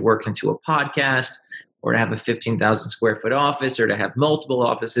extra work into a podcast or to have a 15,000 square foot office or to have multiple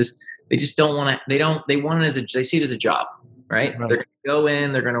offices. They just don't want to, they want it they see it as a job, right? They're going to go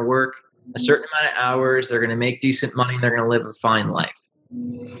in, they're going to work a certain amount of hours, they're going to make decent money, and they're going to live a fine life.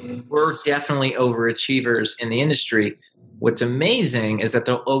 We're definitely overachievers in the industry. What's amazing is that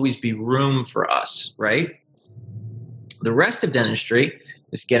there'll always be room for us, right? The rest of dentistry,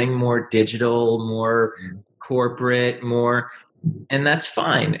 It's getting more digital, more corporate, and that's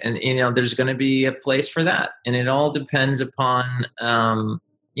fine. And, there's going to be a place for that. And it all depends upon,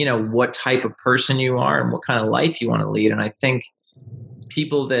 what type of person you are and what kind of life you want to lead. And I think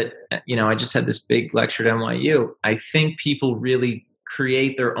people that, I just had this big lecture at NYU. I think people really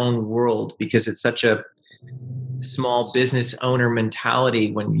create their own world because it's such a small business owner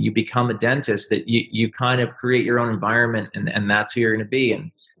mentality when you become a dentist that you kind of create your own environment and that's who you're going to be.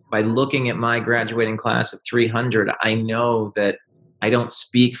 And by looking at my graduating class of 300, I know that I don't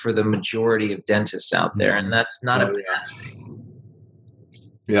speak for the majority of dentists out there, and that's not a bad thing.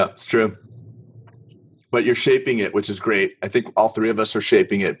 Yeah, it's true. But you're shaping it, which is great. I think all three of us are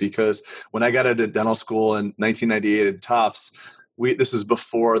shaping it because when I got into dental school in 1998 at Tufts, this is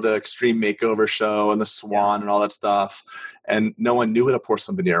before the Extreme Makeover show and the Swan and all that stuff. And no one knew what a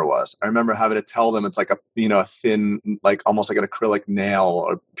porcelain veneer was. I remember having to tell them it's like a thin, like almost like an acrylic nail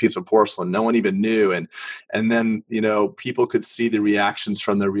or piece of porcelain. No one even knew. And then, people could see the reactions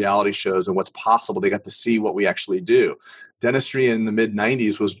from the reality shows and what's possible. They got to see what we actually do. Dentistry in the mid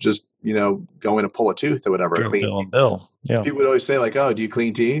 90s was just, going to pull a tooth or whatever. Bill. Yeah. People would always say like, oh, do you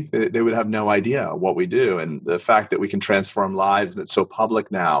clean teeth? They would have no idea what we do. And the fact that we can transform lives and it's so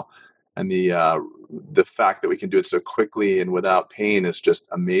public now, and the fact that we can do it so quickly and without pain is just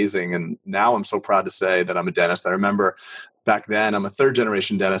amazing. And now I'm so proud to say that I'm a dentist. I remember back then, I'm a third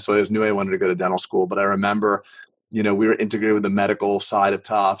generation dentist, so I always knew I wanted to go to dental school. But I remember, we were integrated with the medical side of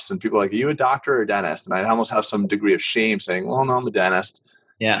Tufts, and people were like, are you a doctor or a dentist? And I almost have some degree of shame saying, well, no, I'm a dentist.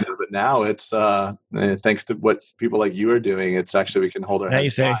 Yeah. But now it's thanks to what people like you are doing, it's actually we can hold our heads. You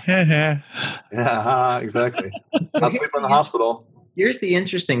say, yeah, exactly. Not sleep in the hospital. Here's the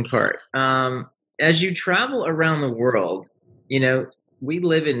interesting part. As you travel around the world, we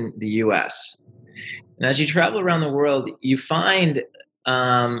live in the U.S. And as you travel around the world, you find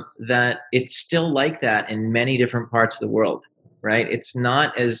that it's still like that in many different parts of the world, right? It's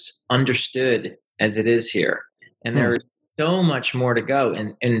not as understood as it is here. And there is so much more to go.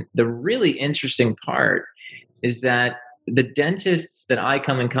 And the really interesting part is that the dentists that I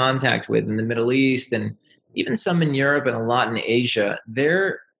come in contact with in the Middle East and even some in Europe and a lot in Asia,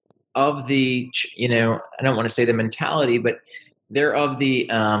 they're of the, I don't want to say the mentality, but they're of the,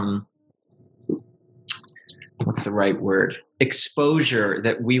 what's the right word? Exposure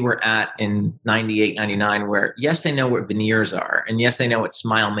that we were at in 98, 99, where yes, they know what veneers are. And yes, they know what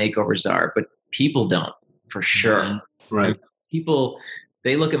smile makeovers are, but people don't for sure. Right. People,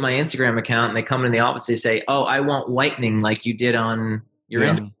 they look at my Instagram account and they come in the office, they say, oh, I want whitening like you did on your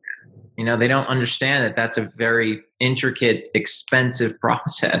Instagram. They don't understand that that's a very intricate, expensive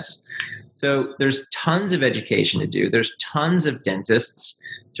process. So there's tons of education to do. There's tons of dentists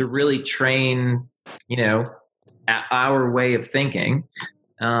to really train, our way of thinking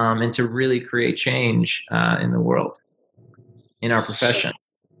and to really create change in the world, in our profession.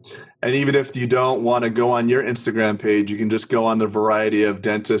 And even if you don't want to go on your Instagram page, you can just go on the variety of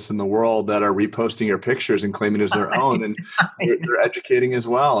dentists in the world that are reposting your pictures and claiming it as their own. And they're educating as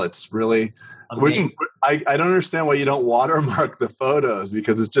well. It's really, which I don't understand why you don't watermark the photos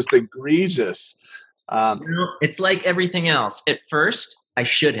because it's just egregious. It's like everything else. At first, I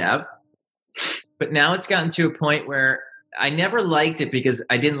should have. But now it's gotten to a point where I never liked it because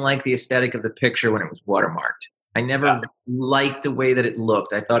I didn't like the aesthetic of the picture when it was watermarked. I never liked the way that it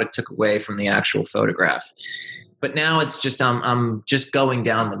looked. I thought it took away from the actual photograph. But now it's just I'm just going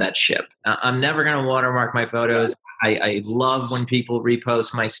down with that ship. I'm never going to watermark my photos. I love when people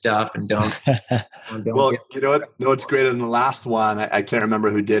repost my stuff and don't. Well, you know what? No, it's greater than the last one. I can't remember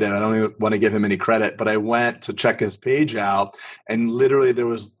who did it. I don't even want to give him any credit, but I went to check his page out, and literally there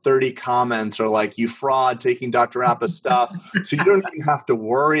was 30 comments or like, "You fraud, taking Dr. Appa's stuff." So you don't even have to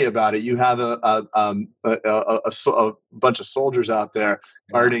worry about it. You have a bunch of soldiers out there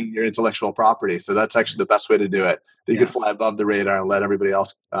guarding your intellectual property. So that's actually the best way to do it. You could fly above the radar and let everybody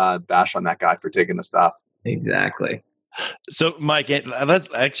else bash on that guy for taking the stuff. Exactly. So, Mike,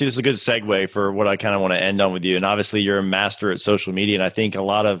 this is a good segue for what I kind of want to end on with you. And obviously, you're a master at social media, and I think a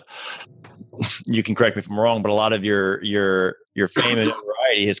lot of, you can correct me if I'm wrong, but a lot of your fame and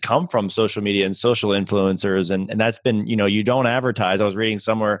notoriety has come from social media and social influencers, and that's been, you don't advertise. I was reading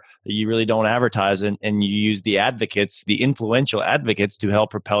somewhere that you really don't advertise, and you use the advocates, the influential advocates, to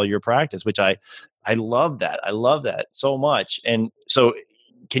help propel your practice, which I love that. I love that so much, and so.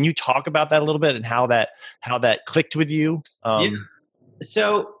 Can you talk about that a little bit and how that clicked with you?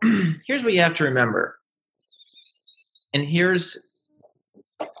 So here's what you have to remember. And here's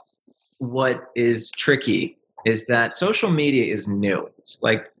what is tricky is that social media is new. It's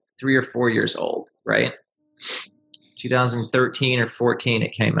like 3 or 4 years old, right? 2013 or 14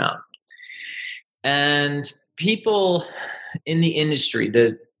 it came out. And people in the industry,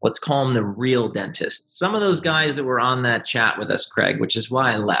 let's call them the real dentists, some of those guys that were on that chat with us, Craig, which is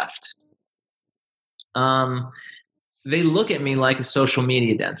why I left, they look at me like a social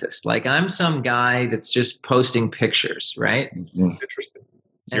media dentist. Like I'm some guy that's just posting pictures, right? Interesting.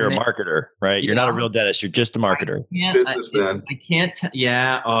 You're a marketer, right? You're not a real dentist. You're just a marketer. Businessman. I can't.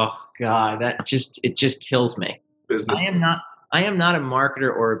 Yeah. Oh God, it just kills me. I am not a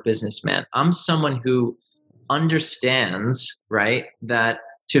marketer or a businessman. I'm someone who understands, right, that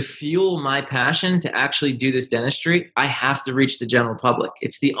to fuel my passion to actually do this dentistry, I have to reach the general public.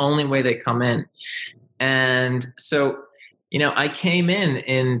 It's the only way they come in. And so, I came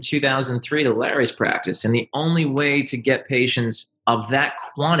in 2003 to Larry's practice, and the only way to get patients of that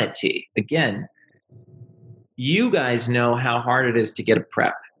quantity, again, you guys know how hard it is to get a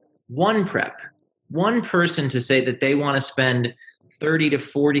prep. One person to say that they want to spend $30,000 to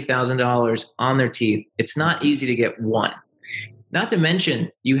 $40,000 on their teeth. It's not easy to get one. Not to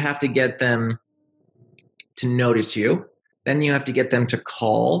mention, you have to get them to notice you. Then you have to get them to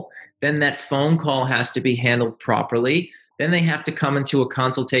call. Then that phone call has to be handled properly. Then they have to come into a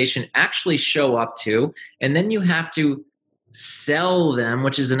consultation, actually show up to, and then you have to sell them,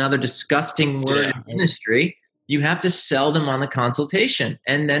 which is another disgusting word in industry. You have to sell them on the consultation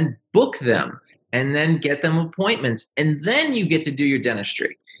and then book them and then get them appointments. And then you get to do your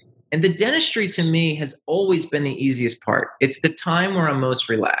dentistry. And the dentistry to me has always been the easiest part. It's the time where I'm most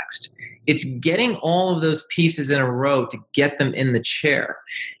relaxed. It's getting all of those pieces in a row to get them in the chair.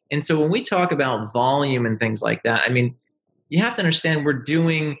 And so when we talk about volume and things like that, I mean, you have to understand we're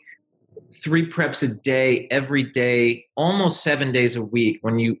doing 3 preps a day, every day, almost 7 days a week.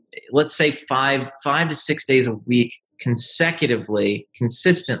 When you, let's say 5 to 6 days a week consecutively,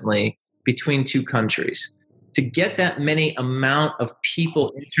 consistently between 2 countries. To get that many amount of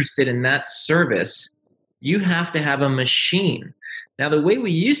people interested in that service, you have to have a machine. Now, the way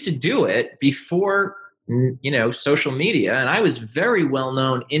we used to do it before, social media, and I was very well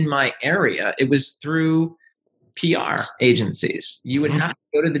known in my area, it was through PR agencies. You would have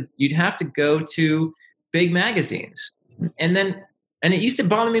to you'd have to go to big magazines. And it used to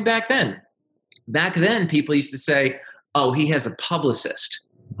bother me back then. Back then, people used to say, "Oh, he has a publicist."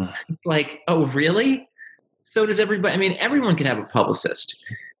 It's like, "Oh, really?" So does everybody. I mean, everyone can have a publicist.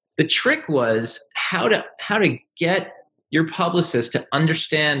 The trick was how to get your publicist to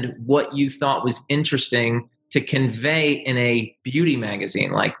understand what you thought was interesting to convey in a beauty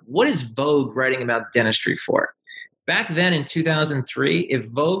magazine. Like, what is Vogue writing about dentistry for? Back then in 2003, if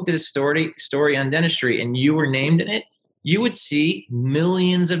Vogue did a story on dentistry and you were named in it, you would see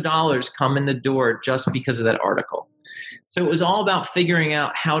millions of dollars come in the door just because of that article. So it was all about figuring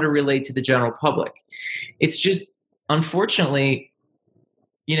out how to relate to the general public. It's just, unfortunately,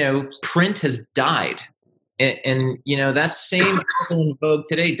 print has died. And that same article in Vogue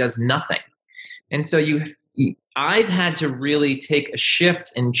today does nothing. And so I've had to really take a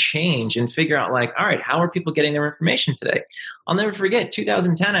shift and change and figure out, like, all right, how are people getting their information today? I'll never forget,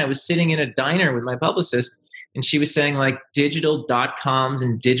 2010, I was sitting in a diner with my publicist, and she was saying, like, digital.coms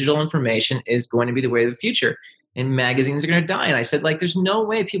and digital information is going to be the way of the future. And magazines are going to die. And I said, like, there's no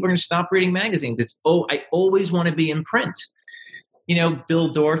way people are going to stop reading magazines. I always want to be in print.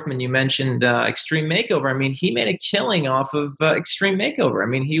 Bill Dorfman, you mentioned Extreme Makeover. I mean, he made a killing off of Extreme Makeover. I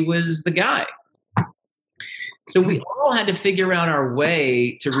mean, he was the guy. So we all had to figure out our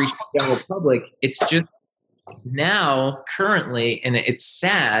way to reach the general public. It's just now, currently, and it's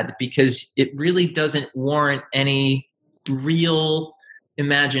sad because it really doesn't warrant any real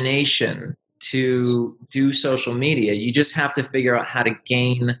imagination to do social media. You just have to figure out how to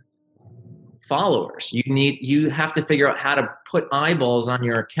gain followers. You have to figure out how to put eyeballs on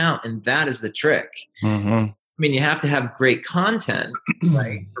your account, and that is the trick. Mm-hmm. I mean, you have to have great content,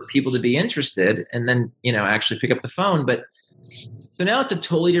 right, for people to be interested, and then actually pick up the phone. But so now it's a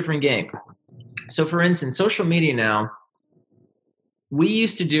totally different game. So, for instance, social media now. When I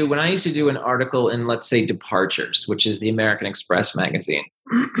used to do an article in, let's say, Departures, which is the American Express magazine.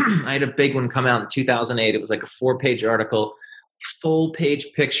 I had a big one come out in 2008. It was like a 4-page article,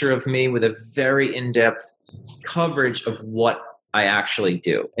 full-page picture of me with a very in-depth coverage of what I actually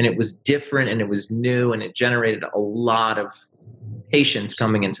do. And it was different and it was new and it generated a lot of patients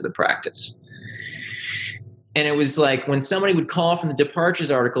coming into the practice. And it was like when somebody would call from the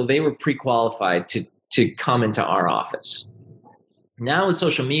Departures article, they were pre-qualified to come into our office. Now with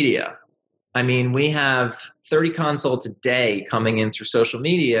social media, I mean, we have 30 consults a day coming in through social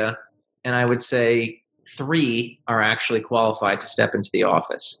media, and I would say 3 are actually qualified to step into the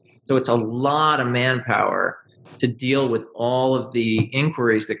office. So it's a lot of manpower to deal with all of the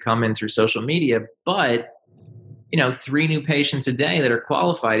inquiries that come in through social media. But, 3 new patients a day that are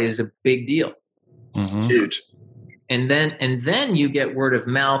qualified is a big deal. Mm-hmm. Huge. And then you get word of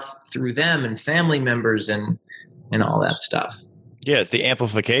mouth through them and family members and all that stuff. Yeah, it's the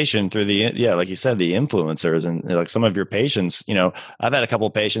amplification through like you said, the influencers and like some of your patients. I've had a couple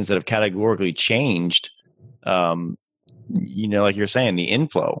of patients that have categorically changed. Like you're saying, the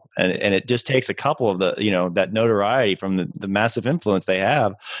inflow, and it just takes a couple of the that notoriety from the massive influence they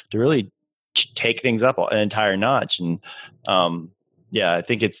have to really take things up an entire notch. And I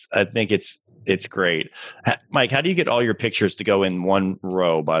think it's great. Mike, how do you get all your pictures to go in one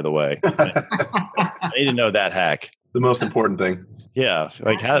row? By the way, I need to know that hack. The most important thing. Yeah.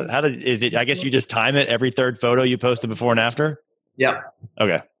 Like is it, I guess you just time it every third photo you posted before and after? Yep.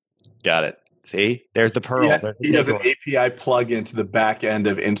 Okay. Got it. See, there's the pearl. Yeah, there's the he has an API plug-in to the back end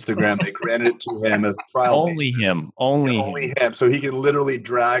of Instagram. They granted it to him as trial. Only him. So he can literally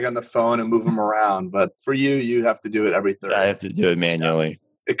drag on the phone and move him around. But for you have to do it every third. I have to do it manually.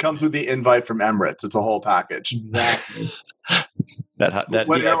 It comes with the invite from Emirates. It's a whole package. Exactly.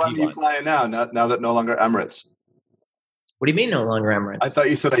 What airline are you flying now that no longer Emirates? What do you mean no longer Emirates? I thought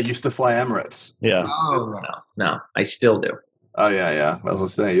you said I used to fly Emirates. Yeah. Oh, no, I still do. Oh, yeah. I was going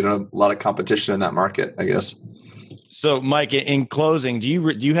to say, you don't have a lot of competition in that market, I guess. So, Mike, in closing, do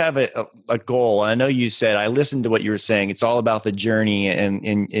you have a goal? I know you said, I listened to what you were saying. It's all about the journey,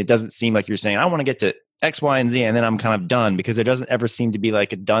 and it doesn't seem like you're saying, I want to get to X, Y, and Z, and then I'm kind of done, because there doesn't ever seem to be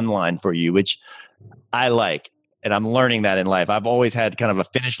like a done line for you, which I like. And I'm learning that in life. I've always had kind of a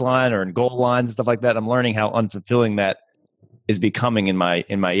finish line or goal lines and stuff like that. I'm learning how unfulfilling that is becoming in my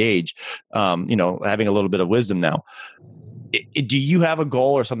age, having a little bit of wisdom now. Do you have a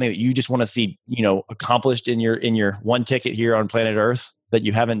goal or something that you just want to see, accomplished in your one ticket here on planet Earth that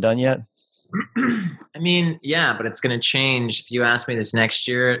you haven't done yet? I mean, yeah, but it's going to change if you ask me this next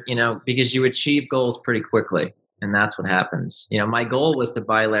year, because you achieve goals pretty quickly, and that's what happens. My goal was to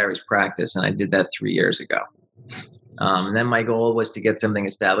buy Larry's practice, and I did that 3 years ago. And then my goal was to get something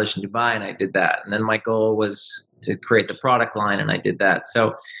established in Dubai, and I did that. And then my goal was to create the product line, and I did that.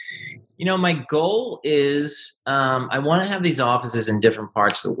 So, my goal is I want to have these offices in different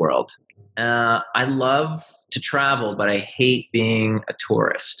parts of the world. I love to travel, but I hate being a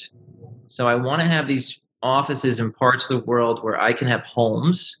tourist. So I want to have these offices in parts of the world where I can have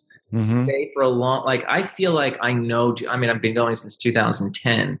homes, stay for a long, I feel like I've been going since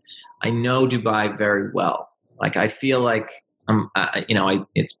 2010. I know Dubai very well. I feel like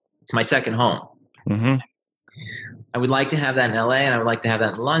it's my second home. Mm-hmm. I would like to have that in LA, and I would like to have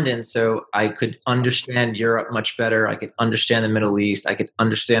that in London, so I could understand Europe much better. I could understand the Middle East. I could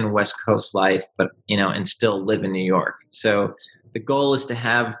understand West Coast life, but and still live in New York. So the goal is to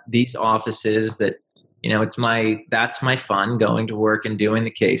have these offices that, that's my fun, going to work and doing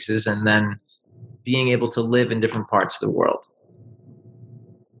the cases, and then being able to live in different parts of the world.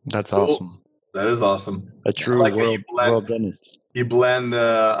 That's cool. Awesome. That is awesome. A true world dentist. You blend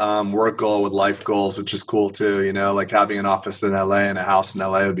the work goal with life goals, which is cool too. Like having an office in LA and a house in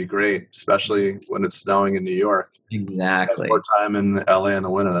LA would be great, especially when it's snowing in New York. Exactly. More time in LA in the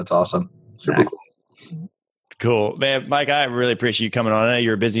winter. That's awesome. Super cool. Cool, man. Mike, I really appreciate you coming on. I know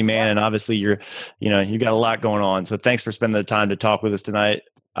you're a busy man, and obviously you got a lot going on. So thanks for spending the time to talk with us tonight.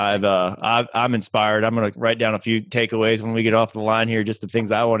 I'm inspired. I'm going to write down a few takeaways when we get off the line here, just the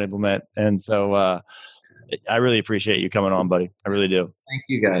things I want to implement. And so I really appreciate you coming on, buddy. I really do. Thank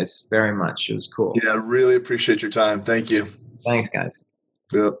you guys very much. It was cool. Yeah, really appreciate your time. Thank you. Thanks, guys.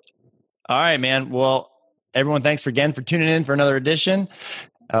 Yep. All right, man. Well, everyone, thanks again for tuning in for another edition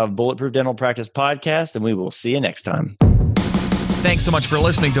of Bulletproof Dental Practice Podcast, and we will see you next time. Thanks so much for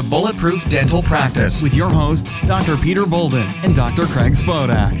listening to Bulletproof Dental Practice with your hosts, Dr. Peter Bolden and Dr. Craig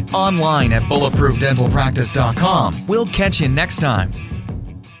Spodak. Online at bulletproofdentalpractice.com. We'll catch you next time.